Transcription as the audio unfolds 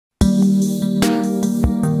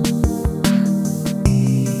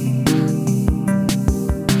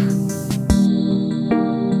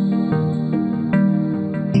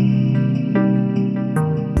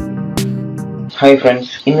Hi friends,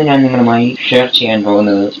 ഇന്ന് ഞാൻ നിങ്ങളുമായി ഷെയർ ചെയ്യാൻ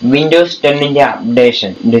പോകുന്നത് വിൻഡോസ് 10ന്റെ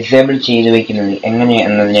അപ്ഡേഷൻ ഡിസേബിൾ ചെയ്തു വെക്കുന്നത് എങ്ങനെ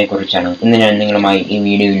എന്നതിനെ കുറിച്ചാണ് ഇന്ന് ഞാൻ നിങ്ങളുമായി ഈ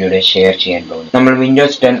വീഡിയോയിലൂടെ ഷെയർ ചെയ്യാൻ പോകുന്നത്. നമ്മൾ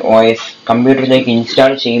വിൻഡോസ് 10 OS കമ്പ്യൂട്ടറിലേക്ക്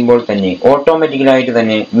ഇൻസ്റ്റാൾ ചെയ്യുമ്പോൾ തന്നെ ഓട്ടോമാറ്റിക്കലായിട്ട്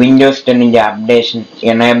തന്നെ വിൻഡോസ് 10ന്റെ അപ്ഡേഷൻ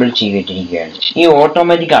എനേബിൾ ചെയ്തിട്ടിരിക്കുകയാണ്. ഈ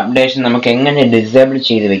ഓട്ടോമാറ്റിക് അപ്ഡേഷൻ നമുക്ക് എങ്ങനെ ഡിസേബിൾ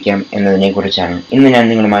ചെയ്തു വെക്കാം എന്നതിനെ കുറിച്ചാണ് ഇന്ന് ഞാൻ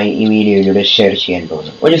നിങ്ങളുമായി ഈ വീഡിയോയിലൂടെ ഷെയർ ചെയ്യാൻ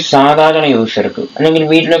പോകുന്നത്. ഒരു സാധാരണ യൂസർക്ക് അല്ലെങ്കിൽ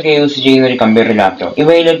വീട്ടിലൊക്കെ യൂസ് ചെയ്യുന്ന ഒരു കമ്പ്യൂട്ടർ, ലാപ്ടോപ്പ്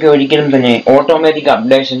ഇവയിലൊക്കെ ഒരിക്കലും തന്നെ ഓട്ടോമാറ്റിക്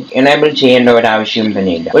അപ്ഡേഷൻ എനേബിൾ ചെയ്യേണ്ട ഒരു ആവശ്യം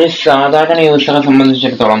തന്നെയില്ല. ഒരു സാധാരണ യൂസറെ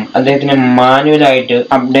സംബന്ധിച്ചിടത്തോളം അദ്ദേഹത്തിന് മാനുവലായിട്ട്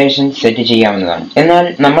അപ്ഡേഷൻ സെറ്റ് ചെയ്യാവുന്നതാണ്. എന്നാൽ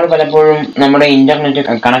നമ്മൾ പലപ്പോഴും നമ്മുടെ ഇന്റർനെറ്റ്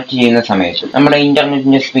കണക്ട് ചെയ്യുന്ന സമയത്ത് നമ്മുടെ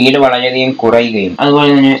ഇന്റർനെറ്റിന്റെ സ്പീഡ് വളരെയധികം കുറയുകയും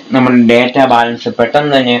അതുപോലെ തന്നെ നമ്മുടെ ഡേറ്റ ബാലൻസ്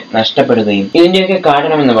പെട്ടെന്ന് തന്നെ നഷ്ടപ്പെടുകയും ഇതിന്റെയൊക്കെ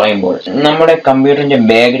കാരണം എന്ന് പറയുമ്പോൾ നമ്മുടെ കമ്പ്യൂട്ടറിന്റെ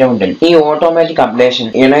ബാക്ക്ഗ്രൗണ്ടിൽ ഈ ഓട്ടോമാറ്റിക് അപ്ഡേഷൻ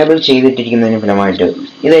എനേബിൾ ചെയ്തിട്ടിരിക്കുന്നതിന് ഫലമായിട്ട്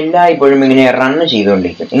ഇതെല്ലാം ഇപ്പോഴും ഇങ്ങനെ റൺ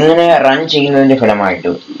ചെയ്തുകൊണ്ടിരിക്കും. ഇങ്ങനെ റൺ ചെയ്യുന്നതിന്റെ ഫലമായിട്ട്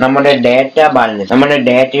നമ്മുടെ ഡേറ്റ ബാലൻസ്, നമ്മുടെ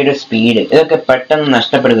ഡേറ്റയുടെ സ്പീഡ് ഇതൊക്കെ പെട്ടെന്ന്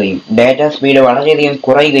നഷ്ടപ്പെടുകയും ഡേറ്റ സ്പീഡ് വളരെയധികം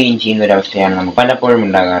കുറയുകയും ചെയ്യുന്ന ഒരു അവസ്ഥയാണ് നമുക്ക് പലപ്പോഴും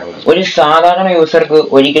ഉണ്ടാകാറുള്ളത്. ഒരു സാധാരണ യൂസർക്ക്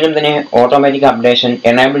ഒരിക്കലും തന്നെ ഓട്ടോമാറ്റിക് അപ്ഡേഷൻ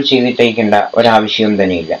എനേബിൾ ചെയ്തിട്ടേക്കേണ്ട ഒരാവശ്യവും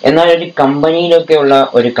തന്നെയില്ല. എന്നാൽ ഒരു കമ്പനിയിലൊക്കെ ഉള്ള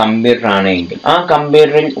ഒരു കമ്പ്യൂട്ടർ ആണെങ്കിൽ ആ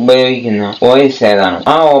കമ്പ്യൂട്ടറിൽ ഉപയോഗിക്കുന്ന OS ഏതാണ്,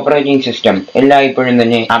 ആ ഓപ്പറേറ്റിംഗ് സിസ്റ്റം എല്ലായ്പ്പോഴും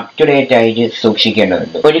തന്നെ അപ് ടു ഡേറ്റ് ആയിട്ട്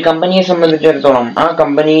സൂക്ഷിക്കേണ്ടതുണ്ട്. ഒരു കമ്പനിയെ സംബന്ധിച്ചിടത്തോളം ആ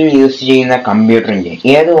കമ്പനിയിൽ യൂസ് ചെയ്യുന്ന കമ്പ്യൂട്ടറിന്റെ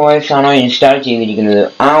ഏത് OS ആണോ ഇൻസ്റ്റാൾ ചെയ്തിരിക്കുന്നത്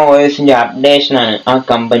ആ OSന്റെ അപ്ഡേഷനാണ് ആ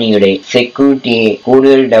കമ്പനിയുടെ സെക്യൂരിറ്റിയെ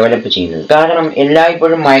കൂടുതൽ ഡെവലപ്പ് ചെയ്തത്. കാരണം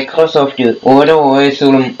എല്ലായ്പ്പോഴും മൈക്രോസോഫ്റ്റ് ഓരോ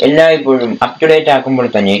OSകളും എല്ലായ്പ്പോഴും അപ് ടു ഡേറ്റ് ആക്കുമ്പോൾ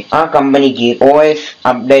തന്നെ ആ കമ്പനിക്ക് OS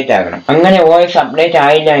അപ്ഡേറ്റ് ആകണം. അങ്ങനെ OS അപ്ഡേറ്റ്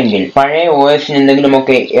ആയില്ല എങ്കിൽ പഴയ OSന്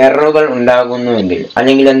എന്തെങ്കിലുമൊക്കെ എററുകൾ ഉണ്ടാകുന്നുവെങ്കിൽ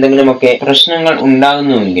അല്ലെങ്കിൽ എന്തെങ്കിലുമൊക്കെ പ്രശ്നങ്ങൾ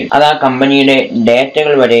ഉണ്ടാകുന്നുവെങ്കിൽ അത് ആ കമ്പനിയുടെ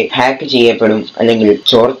ഡേറ്റകൾ വരെ ഹാക്ക് ചെയ്യപ്പെടും അല്ലെങ്കിൽ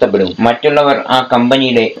ചോർത്തപ്പെടും. മറ്റുള്ളവർ ആ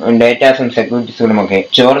കമ്പനിയുടെ ഡേറ്റാസും സെക്യൂരിറ്റീസുകളും ഒക്കെ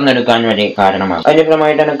ചോർന്നെടുക്കാൻ വരെ കാരണമാകും. അതിന്റെ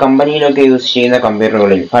ഫലമായിട്ടാണ് കമ്പനിയിലൊക്കെ യൂസ് ചെയ്യുന്ന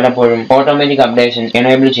കമ്പ്യൂട്ടറുകളിൽ പലപ്പോഴും ഓട്ടോമാറ്റിക് അപ്ഡേഷൻ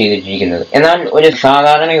എനേബിൾ ചെയ്തിട്ടിരിക്കുന്നത്. എന്നാൽ ഒരു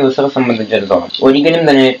സാധാരണ യൂസറെ സംബന്ധിച്ചിടത്തോളം ഒരിക്കലും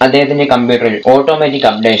തന്നെ അദ്ദേഹത്തിന്റെ കമ്പ്യൂട്ടറിൽ ഓട്ടോമാറ്റിക്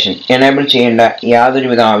അപ്ഡേഷൻ എനേബിൾ ചെയ്യേണ്ട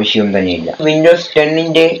യാതൊരുവിധ ആവശ്യവും തന്നെയില്ല. വിൻഡോസ്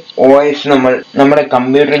 10ന്റെ OS നമ്മൾ നമ്മുടെ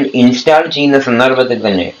കമ്പ്യൂട്ടറിൽ ഇൻസ്റ്റാൾ ചെയ്യുന്ന സന്ദർഭത്തിൽ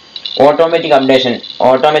തന്നെ ഓട്ടോമാറ്റിക് അപ്ഡേഷൻ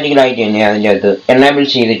ഓട്ടോമാറ്റിക്കലായിട്ട് തന്നെ അതിൻ്റെ അകത്ത് എനേബിൾ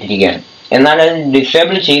ചെയ്തിട്ടിരിക്കുകയാണ്. എന്നാൽ അത്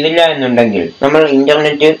ഡിസേബിൾ ചെയ്തില്ല എന്നുണ്ടെങ്കിൽ നമ്മൾ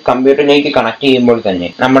ഇന്റർനെറ്റ് കമ്പ്യൂട്ടറിലേക്ക് കണക്ട് ചെയ്യുമ്പോൾ തന്നെ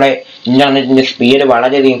നമ്മുടെ ഇന്റർനെറ്റിന്റെ സ്പീഡ്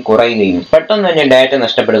വളരെയധികം കുറയുകയും പെട്ടെന്ന് തന്നെ ഡാറ്റ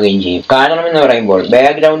നഷ്ടപ്പെടുകയും ചെയ്യും. കാരണം എന്ന് പറയുമ്പോൾ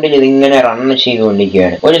ബാക്ക്ഗ്രൗണ്ടിൽ ഇതിങ്ങനെ റൺ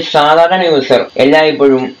ചെയ്തുകൊണ്ടിരിക്കുകയാണ്. ഒരു സാധാരണ യൂസർ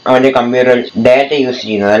എല്ലായ്പ്പോഴും അവന്റെ കമ്പ്യൂട്ടറിൽ ഡാറ്റ യൂസ്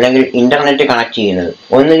ചെയ്യുന്നത് അല്ലെങ്കിൽ ഇന്റർനെറ്റ് കണക്ട് ചെയ്യുന്നത്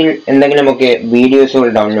ഒന്നുകിൽ എന്തെങ്കിലുമൊക്കെ വീഡിയോസുകൾ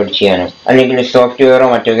ഡൗൺലോഡ് ചെയ്യാനോ അല്ലെങ്കിൽ സോഫ്റ്റ്വെയറോ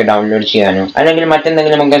മറ്റൊക്കെ ഡൗൺലോഡ് ചെയ്യാനോ അല്ലെങ്കിൽ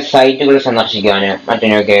മറ്റെന്തെങ്കിലുമൊക്കെ സൈറ്റുകൾ സന്ദർശിക്കാനോ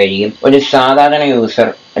മറ്റൊക്കെ ആയിരിക്കും ഒരു സാധാരണ യൂസർ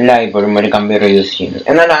എല്ലായ്പ്പോഴും ഒരു കമ്പ്യൂട്ടർ യൂസ് ചെയ്യുന്നത്.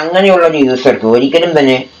 എന്നാൽ അങ്ങനെയുള്ള ഒരു യൂസർക്ക് ഒരിക്കലും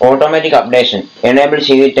തന്നെ ഓട്ടോമാറ്റിക് അപ്ഡേഷൻ എനേബിൾ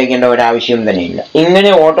ചെയ്തിട്ടേക്കേണ്ട ഒരാവശ്യവും തന്നെയില്ല.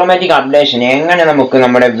 ഇങ്ങനെ ഓട്ടോമാറ്റിക് അപ്ഡേഷൻ എങ്ങനെ നമുക്ക്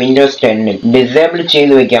നമ്മുടെ വിൻഡോസ് 10ൽ ഡിസേബിൾ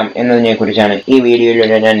ചെയ്തു വെക്കാം എന്നതിനെ കുറിച്ചാണ് ഈ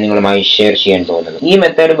വീഡിയോയിലൂടെ ഞാൻ നിങ്ങളുമായി ഷെയർ ചെയ്യാൻ പോകുന്നത്. ഈ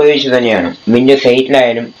മെത്തേഡ് ഉപയോഗിച്ച് തന്നെയാണ് വിൻഡോസ്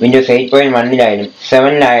 8ലായാലും വിൻഡോസ് 8.1ലായാലും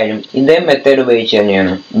 7ലായാലും ഇതേ മെത്തേഡ് ഉപയോഗിച്ച്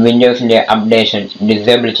തന്നെയാണ് വിൻഡോസിന്റെ അപ്ഡേഷൻ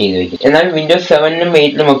ഡിസേബിൾ ചെയ്തു വെക്കുന്നത്. എന്നാൽ വിൻഡോസ് 7ലും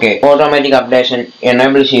 8ലും ഒക്കെ ഓട്ടോമാറ്റിക് അപ്ഡേഷൻ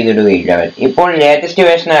എനേബിൾ ചെയ്തിടുകയില്ല. ഇപ്പോൾ ലേറ്റസ്റ്റ്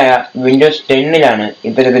വേർഷനായ വിൻഡോസ് 10ലാണ്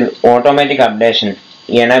ഇത്തരത്തിൽ ഓട്ടോമാറ്റിക് അപ്ഡേഷൻ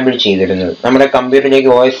എനേബിൾ ചെയ്തിരുന്നത്. നമ്മുടെ കമ്പ്യൂട്ടറിലേക്ക്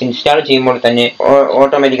OS ഇൻസ്റ്റാൾ ചെയ്യുമ്പോൾ തന്നെ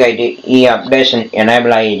ഓട്ടോമാറ്റിക് ആയിട്ട് ഈ അപ്ഡേഷൻ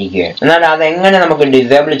എനേബിൾ ആയിരിക്കുകയാണ്. എന്നാൽ അതെങ്ങനെ നമുക്ക്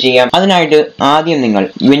ഡിസേബിൾ ചെയ്യാം? അതിനായിട്ട് ആദ്യം നിങ്ങൾ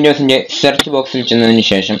വിൻഡോസിന്റെ സെർച്ച് ബോക്സിൽ ചെന്നതിന്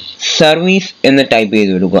ശേഷം സർവീസ് എന്ന് ടൈപ്പ്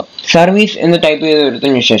ചെയ്ത് കൊടുക്കുക. സർവീസ് എന്ന് ടൈപ്പ് ചെയ്ത്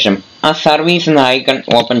എടുത്തതിനു ശേഷം ആ സർവീസ് എന്ന ഐക്കൺ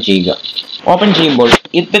ഓപ്പൺ ചെയ്യുക. ഓപ്പൺ ചെയ്യുമ്പോൾ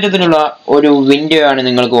ഇത്തരത്തിലുള്ള ഒരു വിൻഡോ ആണ്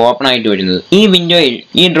നിങ്ങൾക്ക് ഓപ്പൺ ആയിട്ട് വരുന്നത്. ഈ വിൻഡോയിൽ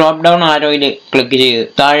ഈ ഡ്രോപ്പ് ഡൗൺ ആരോയിൽ ക്ലിക്ക് ചെയ്ത്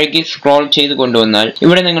താഴേക്ക് സ്ക്രോൾ ചെയ്ത് കൊണ്ടുവന്നാൽ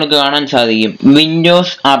ഇവിടെ നിങ്ങൾക്ക് കാണാൻ സാധിക്കും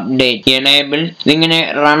വിൻഡോസ് അപ്ഡേറ്റ് എനേബിൾ. ഇതിങ്ങനെ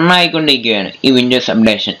റൺ ആയിക്കൊണ്ടിരിക്കുകയാണ് ഈ വിൻഡോസ്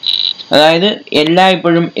അപ്ഡേഷൻ. അതായത്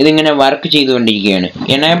എല്ലായ്പ്പോഴും ഇതിങ്ങനെ വർക്ക് ചെയ്തുകൊണ്ടിരിക്കുകയാണ്,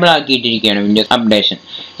 എനേബിൾ ആക്കിയിട്ടിരിക്കുകയാണ് വിൻഡോസ് അപ്ഡേഷൻ.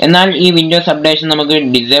 എന്നാൽ ഈ വിൻഡോസ് അപ്ഡേഷൻ നമുക്ക്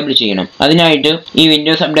ഡിസേബിൾ ചെയ്യണം. അതിനായിട്ട് ഈ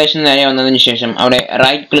വിൻഡോസ് അപ്ഡേഷൻ നേരെ വന്നതിന് ശേഷം അവിടെ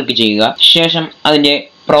റൈറ്റ് ക്ലിക്ക് ചെയ്യുക. ശേഷം അതിന്റെ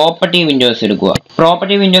പ്രോപ്പർട്ടി വിൻഡോസ് എടുക്കുക.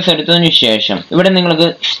 പ്രോപ്പർട്ടി വിൻഡോസ് എടുത്തതിന് ശേഷം ഇവിടെ നിങ്ങൾക്ക്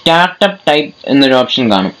സ്റ്റാർട്ടപ്പ് ടൈപ്പ് എന്നൊരു ഓപ്ഷൻ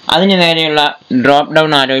കാണും. അതിന് നേരെയുള്ള ഡ്രോപ്പ്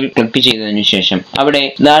ഡൗൺ ആരോയിൽ ക്ലിക്ക് ചെയ്തതിനു ശേഷം അവിടെ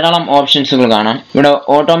ധാരാളം ഓപ്ഷൻസുകൾ കാണാം. ഇവിടെ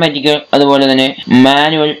ഓട്ടോമാറ്റിക്, അതുപോലെ തന്നെ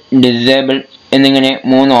മാനുവൽ, ഡിസേബിൾ എന്നിങ്ങനെ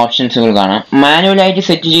 3 ഓപ്ഷൻസുകൾ കാണാം. മാനുവലായിട്ട്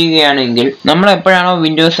സെറ്റ് ചെയ്യുകയാണെങ്കിൽ നമ്മൾ എപ്പോഴാണോ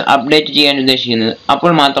വിൻഡോസ് അപ്ഡേറ്റ് ചെയ്യാൻ ഉദ്ദേശിക്കുന്നത്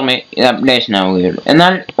അപ്പോൾ മാത്രമേ ഇത് അപ്ഡേഷൻ ആവുകയുള്ളൂ.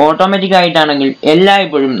 എന്നാൽ ഓട്ടോമാറ്റിക് ആയിട്ടാണെങ്കിൽ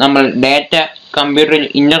എല്ലായ്പ്പോഴും നമ്മൾ ഡാറ്റ കമ്പ്യൂട്ടറിൽ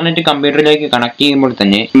ഇന്റർനെറ്റ് കമ്പ്യൂട്ടറിലേക്ക് കണക്ട് ചെയ്യുമ്പോൾ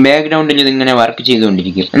തന്നെ ബാക്ക്ഗ്രൗണ്ടിൽ ഇതിങ്ങനെ വർക്ക്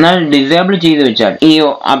ചെയ്തുകൊണ്ടിരിക്കും. എന്നാൽ ഡിസേബിൾ ചെയ്ത് വെച്ചാൽ ഈ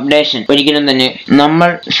അപ്ഡേഷൻ ഒരിക്കലും തന്നെ നമ്മൾ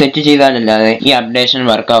സെറ്റ് ചെയ്താലല്ലാതെ ഈ അപ്ഡേഷൻ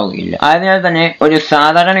വർക്ക് ആവുകയില്ല. അതിനാൽ തന്നെ ഒരു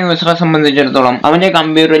സാധാരണ യൂസറെ സംബന്ധിച്ചിടത്തോളം അവന്റെ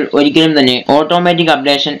കമ്പ്യൂട്ടറിൽ ഒരിക്കലും തന്നെ ഓട്ടോമാറ്റിക്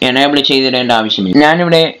അപ്ഡേഷൻ എനേബിൾ ചെയ്തിടേണ്ട ആവശ്യമില്ല.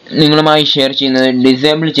 ഞാനിവിടെ നിങ്ങളുമായി ഷെയർ ചെയ്യുന്നത്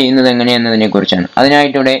ഡിസേബിൾ ചെയ്യുന്നത് എങ്ങനെയെന്നതിനെ കുറിച്ചാണ്.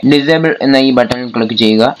 അതിനായിട്ട് ഇവിടെ ഡിസേബിൾ എന്ന ഈ ബട്ടണിൽ ക്ലിക്ക്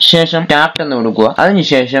ചെയ്യുക. ശേഷം സ്റ്റാർട്ട് എന്ന് കൊടുക്കുക.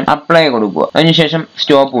 അതിനുശേഷം അപ്ലൈ കൊടുക്കുക. അതിനുശേഷം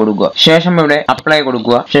സ്റ്റോപ്പ് കൊടുക്കുക. ശേഷം ഇവിടെ അപ്ലൈ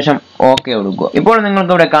കൊടുക്കുക. ശേഷം ഓക്കെ കൊടുക്കുക. ഇപ്പോൾ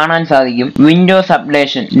നിങ്ങൾക്ക് ഇവിടെ കാണാൻ സാധിക്കും വിൻഡോസ്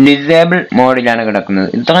അപ്ഡേഷൻ ഡിസേബിൾ മോഡിലാണ് കിടക്കുന്നത്.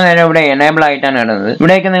 ഇത്ര നേരം ഇവിടെ എനേബിൾ ആയിട്ടാണ് കിടന്നത്.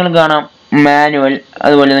 ഇവിടെയൊക്കെ നിങ്ങൾക്ക് കാണാം മാനുവൽ,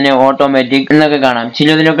 അതുപോലെ തന്നെ ഓട്ടോമാറ്റിക് എന്നൊക്കെ കാണാം.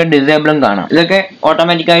 ചിലതിലൊക്കെ ഡിസേബിളും കാണാം. ഇതൊക്കെ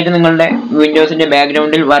ഓട്ടോമാറ്റിക് ആയിട്ട് നിങ്ങളുടെ വിൻഡോസിന്റെ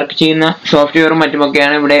ബാക്ക്ഗ്രൗണ്ടിൽ വർക്ക് ചെയ്യുന്ന സോഫ്റ്റ്വെയറും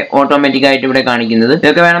മറ്റുമൊക്കെയാണ് ഇവിടെ ഓട്ടോമാറ്റിക് ആയിട്ട് ഇവിടെ കാണിക്കുന്നത്.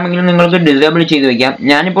 ഇതൊക്കെ വേണമെങ്കിൽ നിങ്ങൾക്ക് ഡിസേബിൾ ചെയ്ത് വെക്കാം.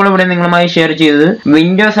 ഞാനിപ്പോൾ ഇവിടെ നിങ്ങളുമായി ഷെയർ ചെയ്തത്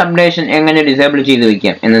വിൻഡോസ് അപ്ഡേഷൻ എങ്ങനെ ഡിസേബിൾ ചെയ്ത്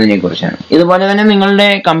വെക്കാം എന്നതിനെ കുറിച്ചാണ്. ഇതുപോലെ തന്നെ നിങ്ങളുടെ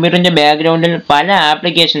കമ്പ്യൂട്ടറിന്റെ ബാക്ക്ഗ്രൗണ്ടിൽ പല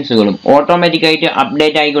ആപ്ലിക്കേഷൻസുകളും ഓട്ടോമാറ്റിക് ആയിട്ട്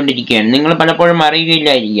അപ്ഡേറ്റ് ആയിക്കൊണ്ടിരിക്കുകയാണ്. നിങ്ങൾ പലപ്പോഴും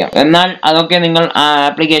അറിയുകയില്ലായിരിക്കാം. എന്നാൽ അതൊക്കെ നിങ്ങൾ ആ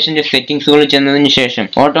ആപ്ലിക്കേഷന്റെ സെറ്റിംഗ്സുകളിൽ ചെന്നതിന് ശേഷം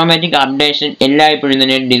ഓട്ടോമാറ്റിക് അപ്ഡേഷൻ എല്ലായ്പ്പോഴും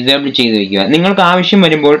തന്നെ ഡിസേബിൾ ചെയ്ത് വെക്കുക. നിങ്ങൾക്ക് ആവശ്യം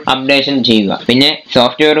വരുമ്പോൾ അപ്ഡേഷൻ ചെയ്യുക. പിന്നെ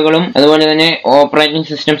സോഫ്റ്റ്വെയറുകളും അതുപോലെ തന്നെ ഓപ്പറേറ്റിംഗ്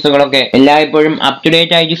സിസ്റ്റംസുകളൊക്കെ എല്ലായ്പ്പോഴും അപ് ടു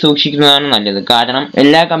ഡേറ്റ് ആയിട്ട് സൂക്ഷിക്കുന്നതാണ് നല്ലത്. കാരണം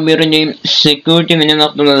എല്ലാ കമ്പ്യൂട്ടറിന്റെയും സെക്യൂരിറ്റി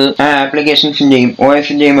നിലനിർത്തുന്നത് ആ ആപ്ലിക്കേഷൻസിന്റെയും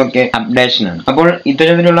OSന്റെയും ഒക്കെ അപ്ഡേഷൻ ആണ്. അപ്പോൾ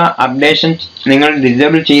ഇത്തരത്തിലുള്ള അപ്ഡേഷൻ നിങ്ങൾ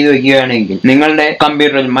ഡിസേബിൾ ചെയ്ത് വെക്കുകയാണെങ്കിൽ നിങ്ങളുടെ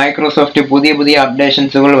കമ്പ്യൂട്ടറിൽ മൈക്രോസോഫ്റ്റ് പുതിയ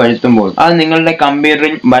അപ്ഡേഷൻസുകൾ വരുത്തുമ്പോൾ അത് നിങ്ങളുടെ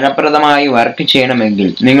കമ്പ്യൂട്ടറിൽ ഫലപ്രദമായി വർക്ക് ചെയ്യണമെങ്കിൽ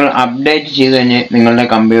നിങ്ങൾ അപ്ഡേറ്റ് ചെയ്ത് തന്നെ നിങ്ങളുടെ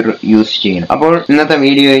കമ്പ്യൂട്ടർ യൂസ് ചെയ്യണം. അപ്പോൾ ഇന്നത്തെ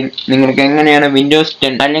വീഡിയോയിൽ നിങ്ങൾക്ക് എങ്ങനെയാണ് വിൻഡോസ്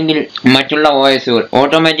 10 അല്ലെങ്കിൽ മറ്റുള്ള OSകൾ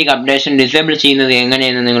ഓട്ടോമാറ്റിക് അപ്ഡേഷൻ ഡിസേബിൾ ചെയ്യുന്നത്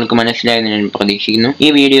എങ്ങനെയെന്ന് നിങ്ങൾക്ക് മനസ്സിലായെന്ന് ഞാൻ പ്രതീക്ഷിക്കുന്നു. ഈ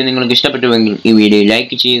വീഡിയോ നിങ്ങൾക്ക് ഇഷ്ടപ്പെട്ടുവെങ്കിൽ ഈ വീഡിയോ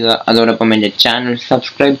ലൈക്ക് ചെയ്യുക. അതോടൊപ്പം എന്റെ ചാനൽ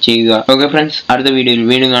സബ്സ്ക്രൈബ് ചെയ്യുക. ഓക്കെ ഫ്രണ്ട്സ്, അടുത്ത വീഡിയോയിൽ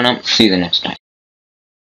വീണ്ടും കാണാം. See you the next time.